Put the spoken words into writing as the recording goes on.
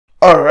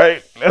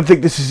Alright, I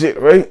think this is it,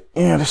 right?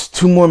 Yeah, there's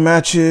 2 more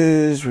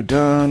matches. We're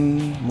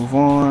done. Move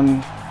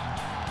on.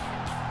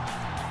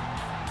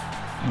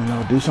 You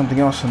know, do something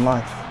else in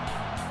life.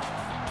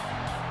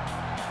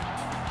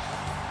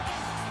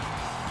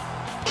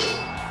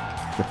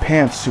 The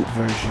pantsuit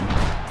version.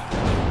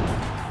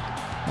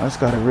 I just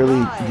gotta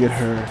really get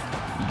her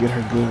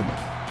good.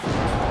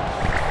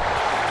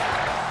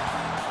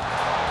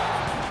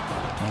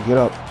 Now get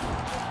up.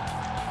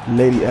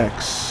 Lady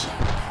X.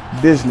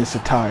 Business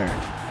attire.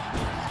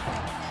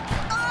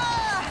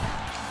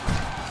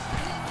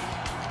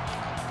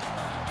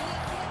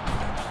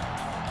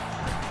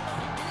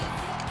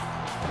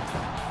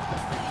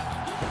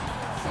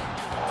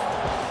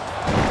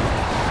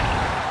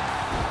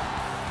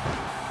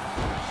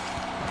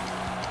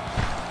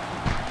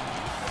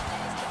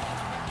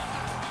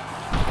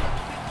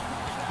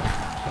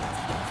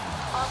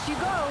 You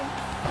go.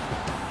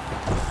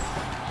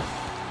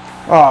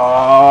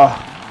 Ah,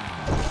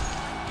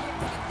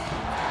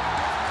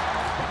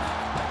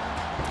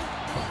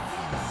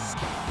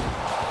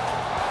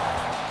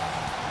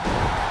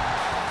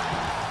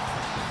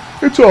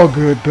 it's all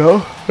good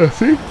though. Let's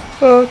see.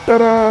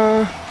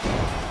 Ta-da.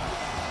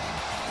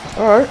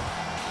 All right.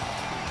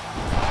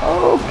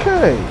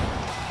 Okay.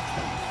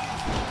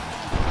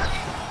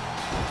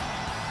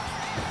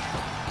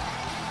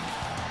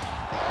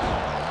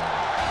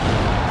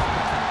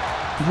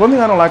 One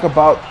thing I don't like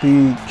about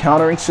the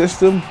countering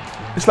system,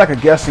 it's like a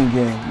guessing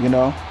game, you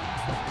know?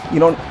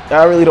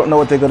 I really don't know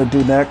what they're gonna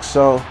do next,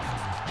 so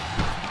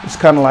it's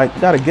kind of like,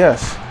 you gotta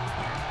guess.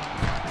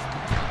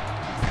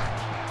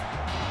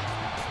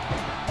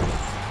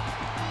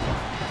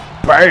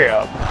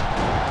 Bam!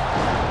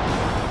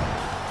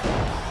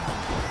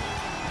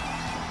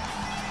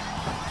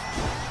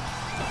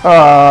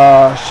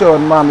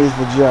 Showing mommy's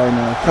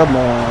vagina, come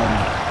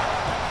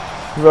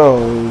on.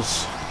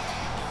 Rose.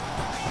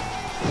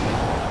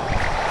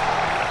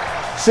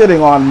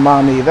 Sitting on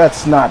mommy,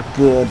 that's not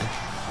good.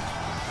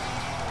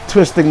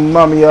 Twisting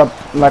mommy up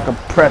like a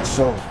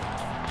pretzel.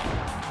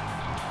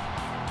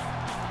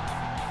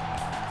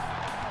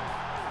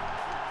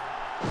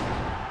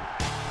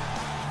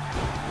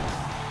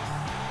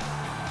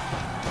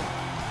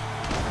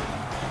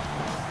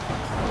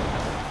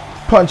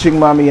 Punching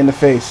mommy in the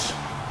face.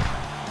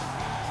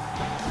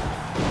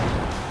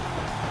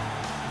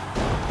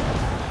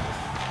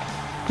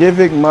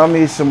 Giving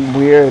mommy some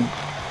weird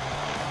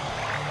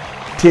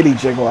titty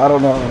jiggle. I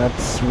don't know.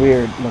 That's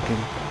weird looking.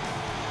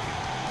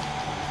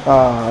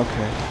 Ah,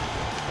 okay.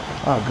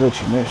 Ah, good.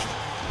 She missed.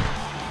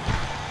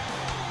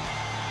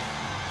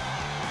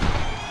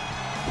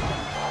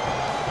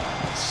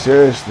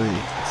 Seriously.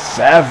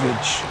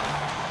 Savage.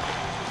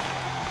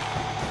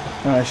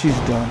 Alright, she's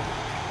done.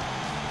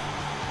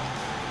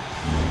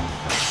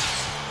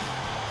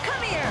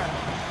 Come here.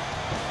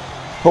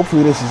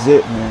 Hopefully this is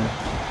it, man.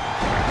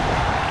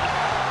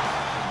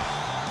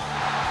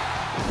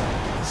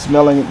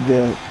 Smelling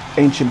the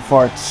ancient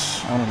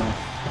farts. I don't know.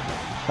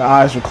 Her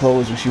eyes were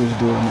closed when she was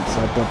doing it,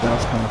 so I thought that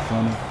was kind of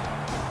funny.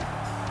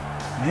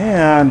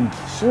 Man,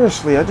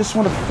 seriously, I just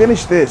want to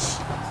finish this.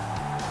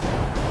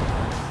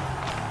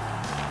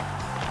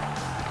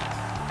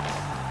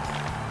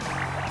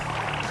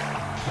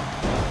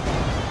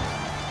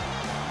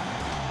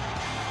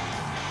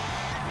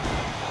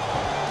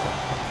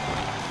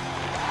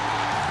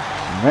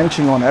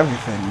 Wrenching on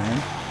everything,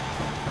 man.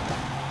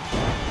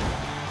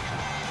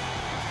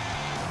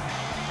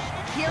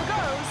 Here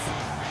goes.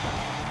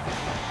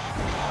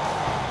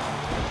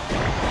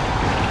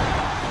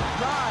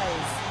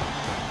 Rise.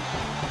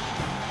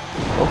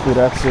 Hopefully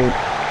that's it.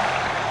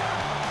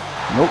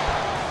 Nope.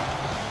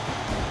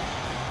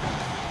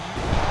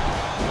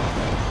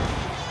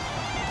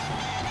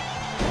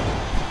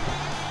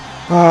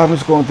 I'm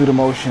just going through the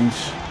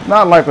motions.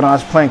 Not like when I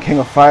was playing King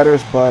of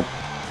Fighters, but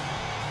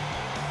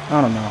I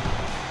don't know.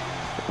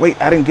 Wait,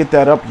 I didn't get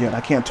that up yet.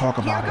 I can't talk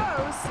about it.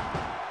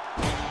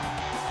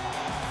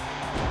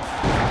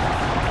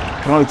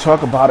 I can only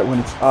talk about it when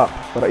it's up.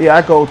 But yeah,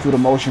 I go through the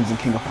motions in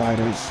King of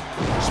Fighters.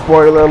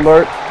 Spoiler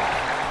alert.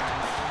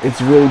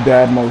 It's really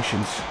bad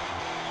motions.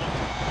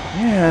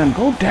 Man,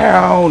 go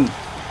down.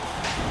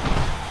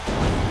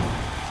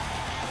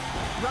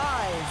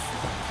 Rise.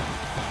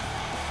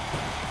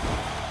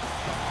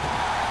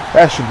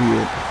 That should be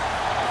it.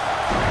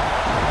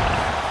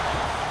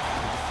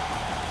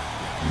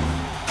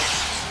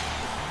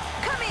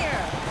 Come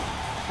here.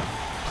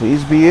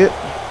 Please be it.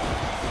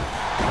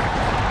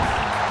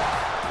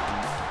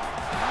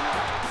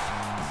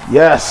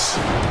 Yes.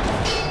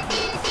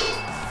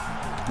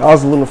 I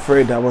was a little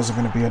afraid that wasn't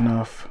going to be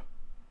enough.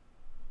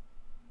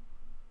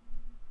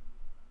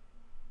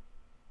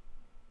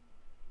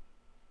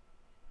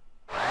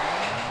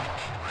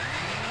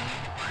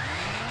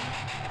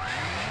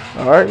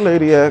 All right,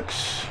 Lady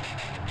X.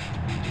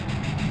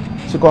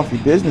 Took off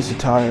your business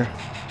attire.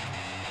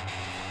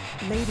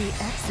 Lady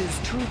X's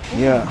true form.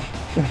 Yeah.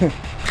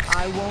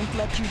 I won't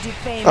let you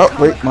defame. Oh,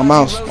 wait, my Kamikaze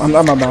mouse. Rose's I'm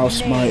not my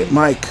mouse, my name.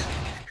 mic.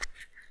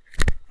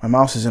 My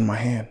mouse is in my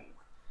hand.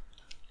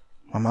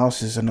 My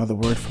mouse is another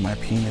word for my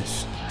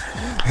penis.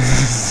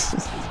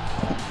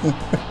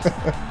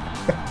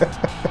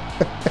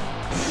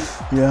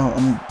 Yeah,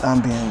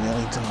 I'm being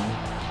really dumb.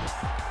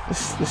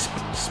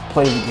 Let's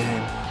play the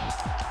game.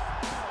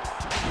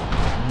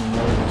 I'm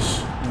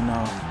nervous, you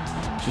know.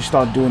 She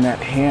start doing that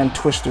hand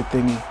twister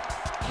thingy.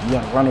 You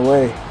gotta run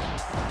away.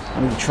 I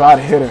need to try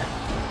to hit her.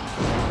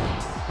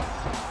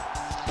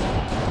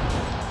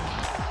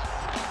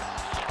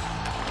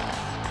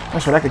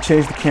 That's right, I could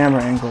change the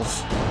camera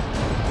angles.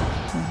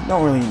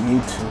 Don't really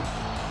need to.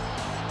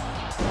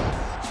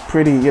 It's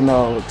pretty, you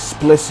know,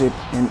 explicit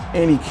in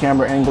any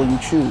camera angle you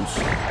choose.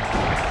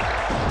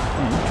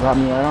 Man, you dropped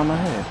me right on my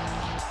head.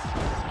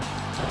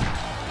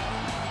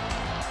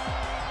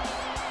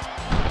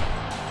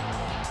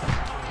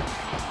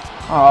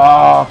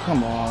 Oh,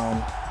 come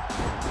on.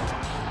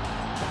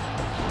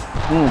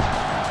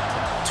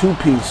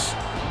 Two-piece.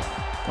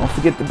 Don't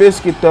forget the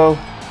biscuit, though.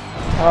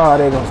 Oh,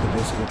 there goes the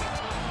biscuit.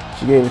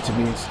 She gave it to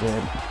me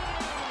instead.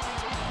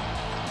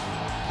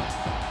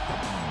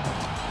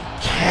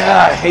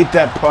 Yeah, I hate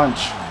that punch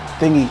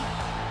thingy.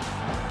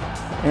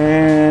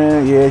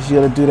 And yeah, she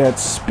gotta do that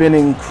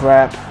spinning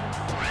crap.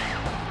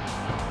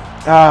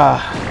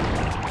 Ah,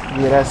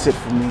 yeah, that's it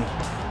for me.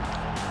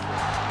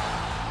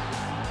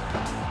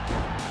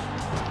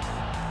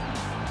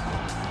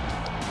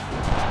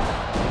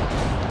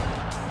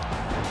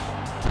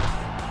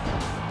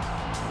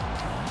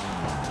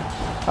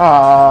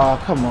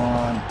 Ah, come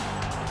on.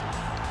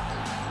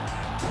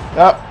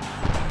 Up.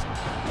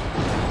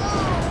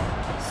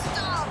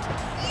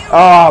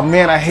 Oh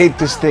man, I hate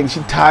this thing. She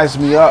ties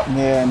me up,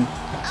 man.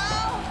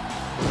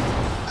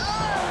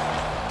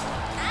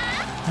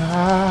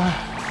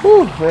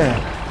 Whew, man.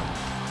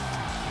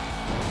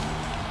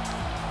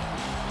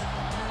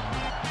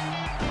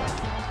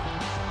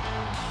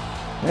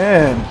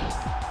 Man.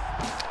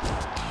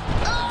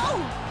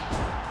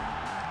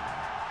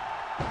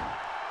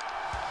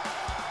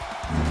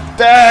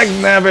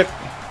 Dagnabbit.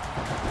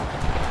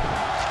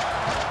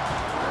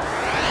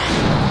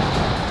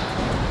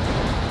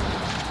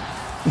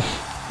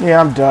 Yeah,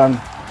 I'm done.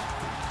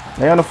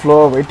 Lay on the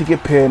floor, wait to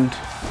get pinned.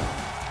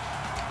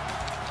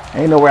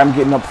 Ain't no way I'm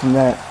getting up from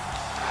that.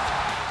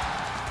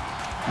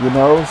 You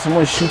know,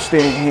 someone shoots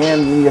their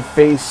hand in your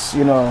face,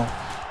 you know.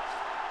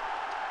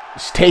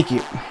 Just take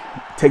it.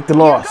 Take the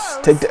loss.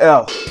 Take the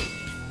L.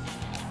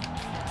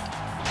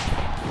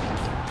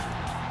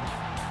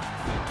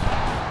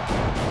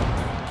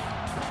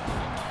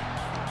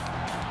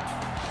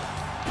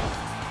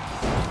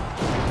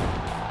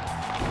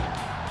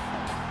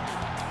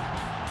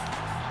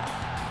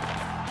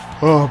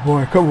 Oh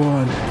boy, come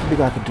on. I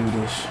think I can do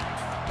this.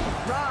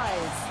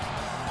 Rise.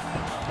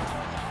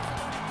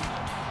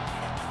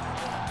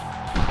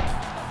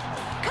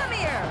 Come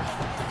here.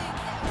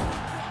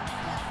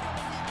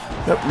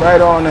 Yep, right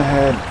on the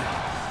head.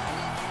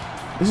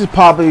 This is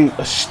probably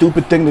a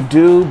stupid thing to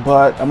do,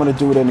 but I'm gonna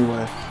do it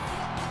anyway.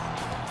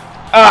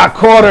 Ah,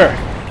 caught her.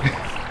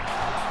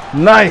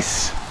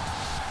 Nice.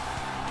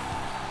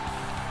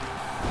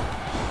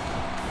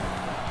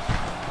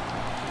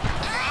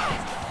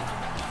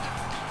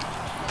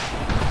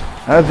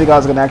 I didn't think I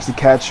was gonna actually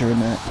catch her in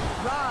that.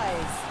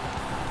 Rise.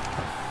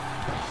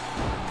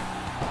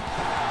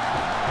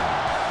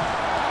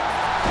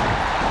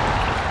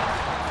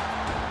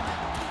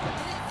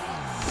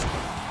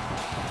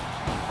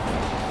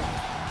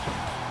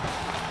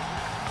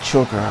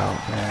 Choke her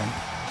out, man.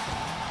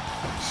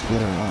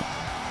 Spit her up.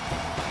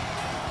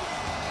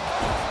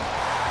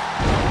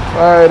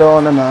 Right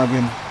on the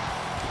noggin.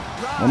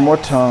 One more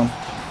time.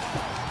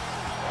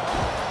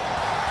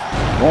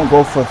 Won't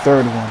go for a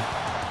third one.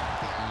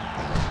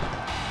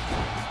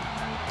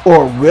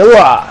 Or will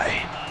I?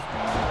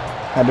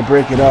 Had to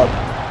break it up.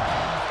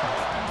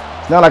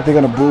 It's not like they're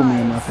gonna boo me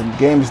or nothing. The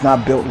game is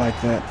not built like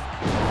that.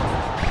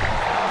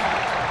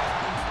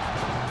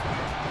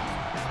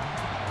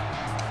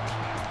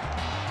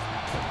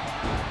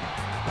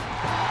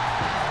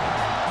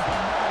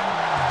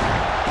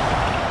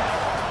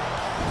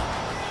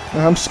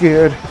 I'm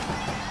scared.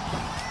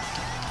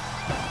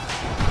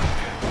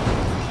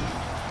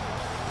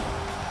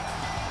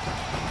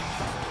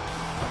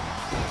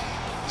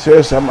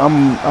 Seriously,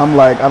 I'm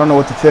like, I don't know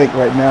what to think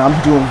right now.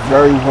 I'm doing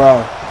very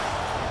well,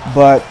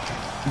 but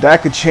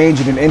that could change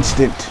in an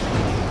instant.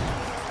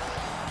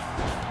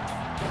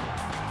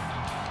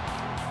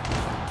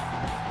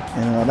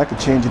 You know, that could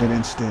change in an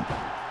instant.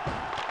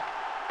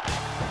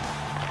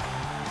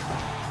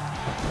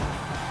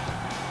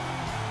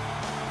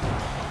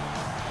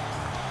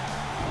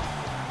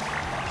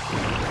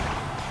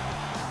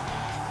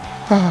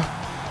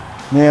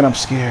 Man, I'm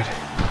scared.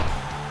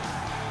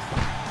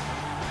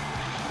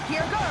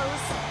 Here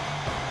goes.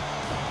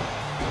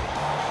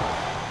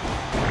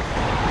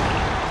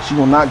 She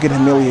will not get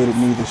humiliated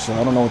neither, so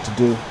I don't know what to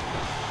do.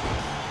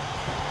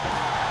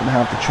 Gonna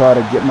have to try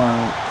to get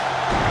my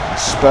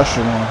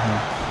special on her.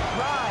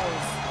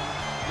 Rise.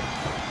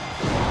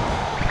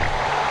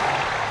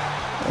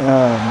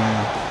 Oh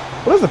man.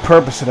 What is the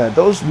purpose of that?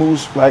 Those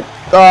moves like,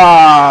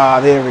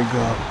 there we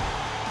go.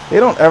 They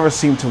don't ever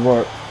seem to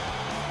work.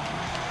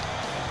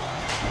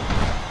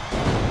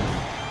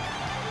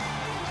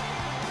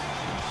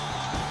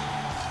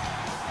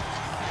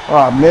 Oh,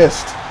 I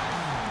missed.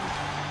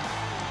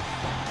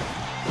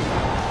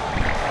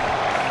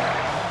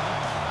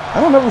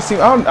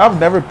 I've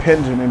never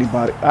pinned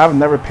anybody. I've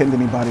never pinned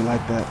anybody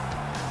like that.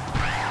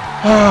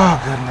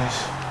 Oh,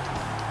 goodness.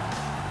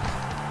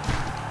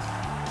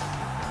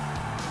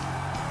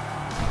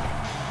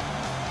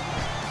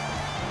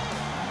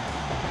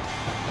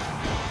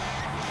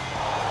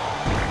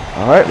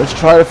 All right, let's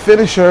try to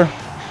finish her.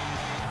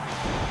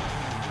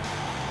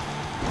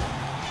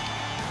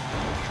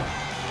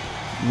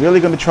 Really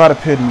gonna try to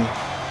pin me.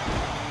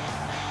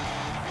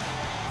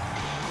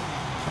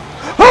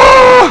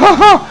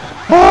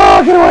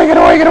 Oh, get away, get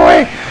away, get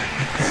away.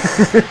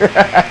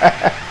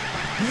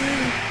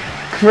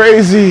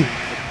 Crazy.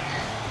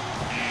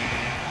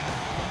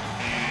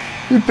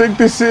 You think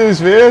this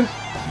is, man?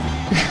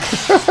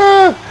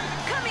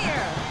 Come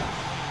here.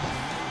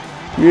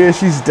 Yeah,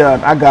 she's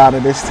done. I got her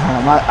this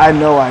time. I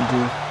know I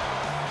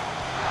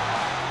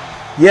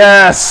do.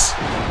 Yes.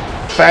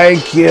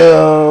 Thank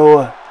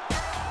you.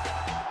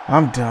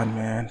 I'm done,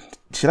 man.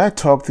 Should I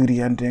talk through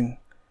the ending?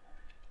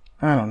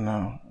 I don't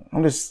know.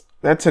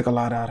 That took a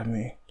lot out of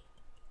me.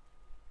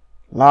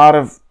 A lot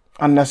of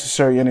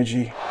unnecessary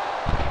energy.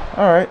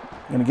 Alright,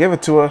 gonna give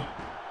it to her.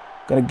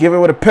 Gonna give it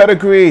with a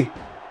pedigree.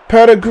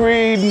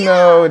 Pedigree!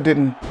 No, it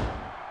didn't.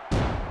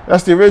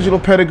 That's the original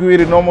pedigree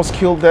that almost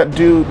killed that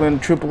dude when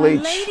Triple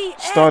H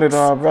started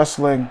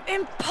wrestling.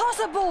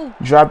 Impossible!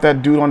 Dropped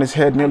that dude on his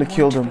head, nearly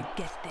killed him.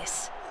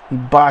 He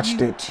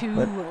botched You it. too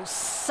But will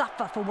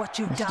suffer for what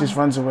you've she done. just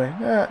runs away.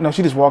 No,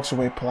 she just walks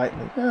away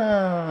politely.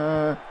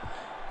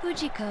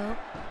 Fujiko,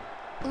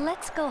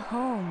 let's go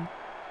home.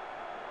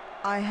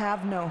 I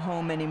have no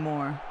home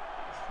anymore.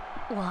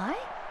 Why?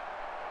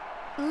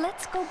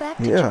 Let's go back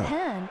to Yeah.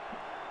 Japan.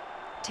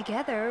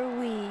 Together,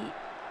 we...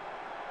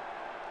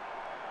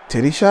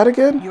 Titty shot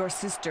again? Your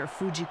sister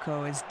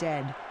Fujiko is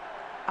dead.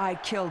 I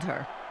killed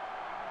her.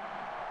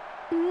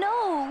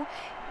 No!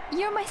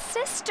 You're my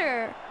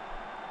sister!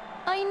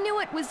 I knew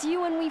it was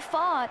you when we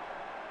fought.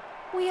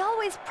 We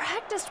always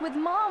practiced with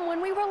Mom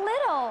when we were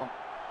little.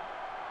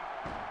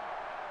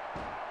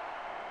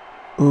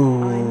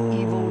 I'm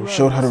Evil Ooh, Rose,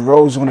 showed her the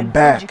rose on the and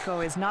back.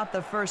 Fujiko is not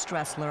the first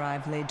wrestler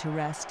I've laid to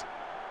rest.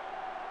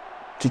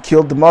 She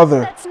killed the mother.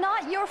 That's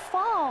not your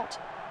fault.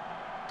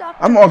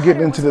 Dr. I'm all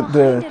getting Cutter into was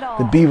behind it the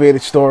all.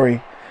 B-rated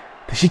story.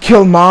 Did she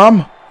kill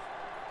Mom?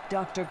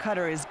 Dr.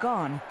 Cutter is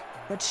gone,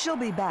 but she'll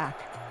be back,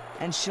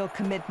 and she'll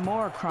commit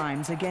more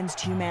crimes against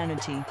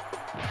humanity.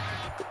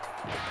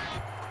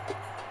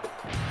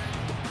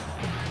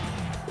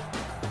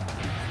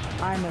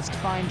 I must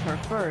find her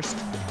first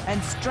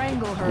and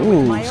strangle her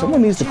with my Ooh,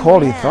 someone own needs to two call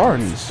the hands.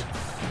 authorities.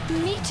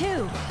 Me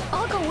too.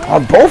 I'll go with.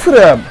 On both of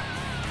them.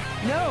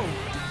 No!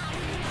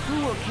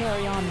 Who will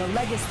carry on the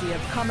legacy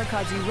of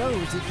Kamikaze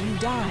Rose if you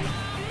die?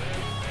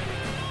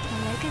 The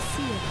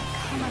legacy of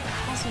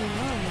Kamikaze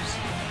Rose.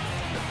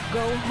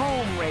 Go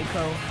home,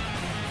 Reiko.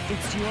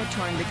 It's your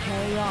turn to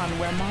carry on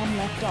where Mom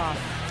left off.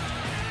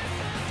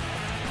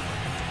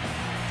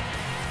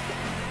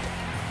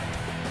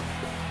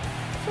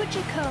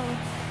 Fujiko,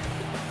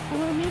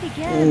 we'll meet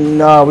again.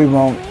 No, we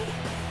won't.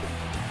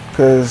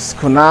 Because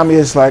Konami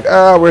is like,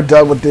 we're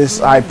done with this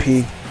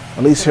IP.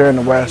 At least here in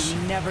the West.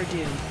 We never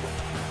do.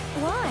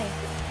 Why?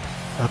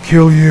 I'll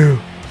kill you.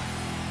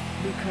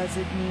 Because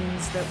it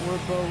means that we're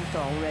both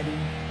already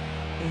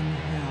in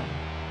hell.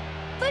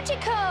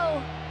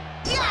 Fujiko!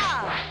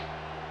 Yeah!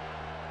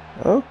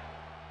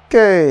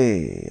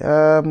 Okay.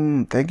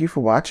 Thank you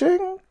for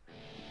watching.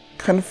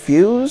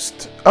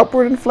 Confused?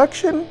 Upward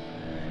inflection?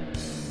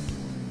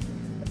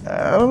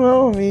 I don't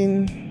know. I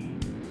mean,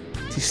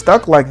 she's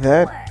stuck like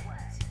that.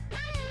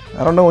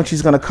 I don't know when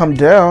she's gonna come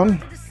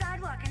down.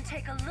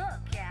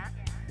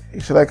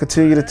 Should I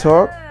continue to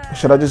talk? Or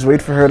should I just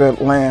wait for her to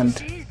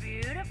land?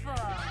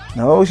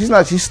 No, she's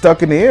not. She's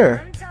stuck in the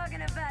air.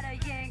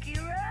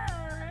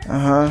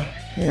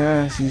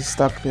 Yeah, she's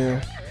stuck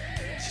there.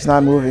 She's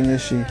not moving,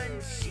 is she?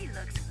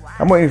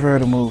 I'm waiting for her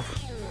to move.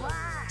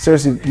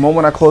 Seriously, the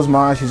moment I close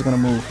my eyes, she's gonna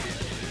move.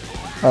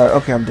 Alright,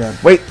 okay, I'm done.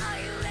 Wait!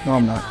 No,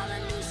 I'm not.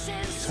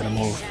 She's gonna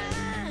move.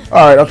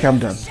 Alright, okay, I'm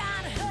done.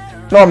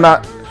 No, I'm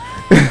not.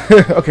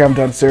 Okay, I'm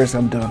done. Seriously,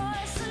 I'm done.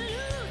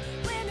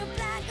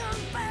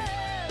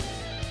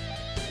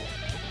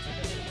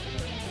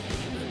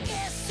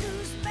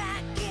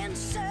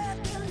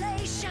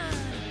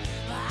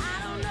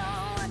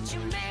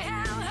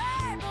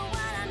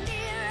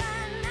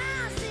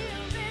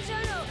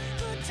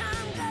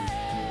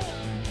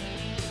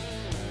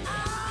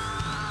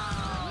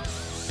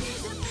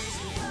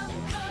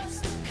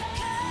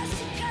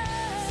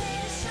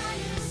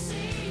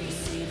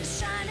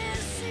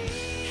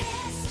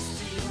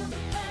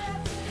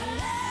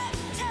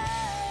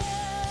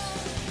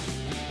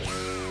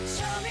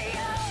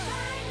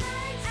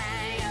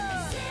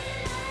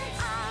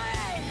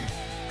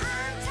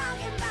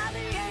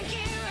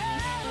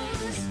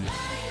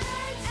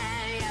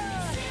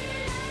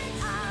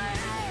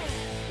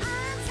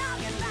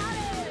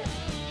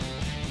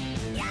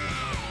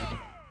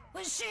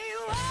 She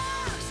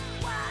walks,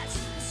 watch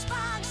the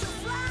sparks will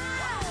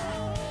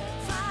fly.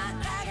 Fight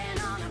back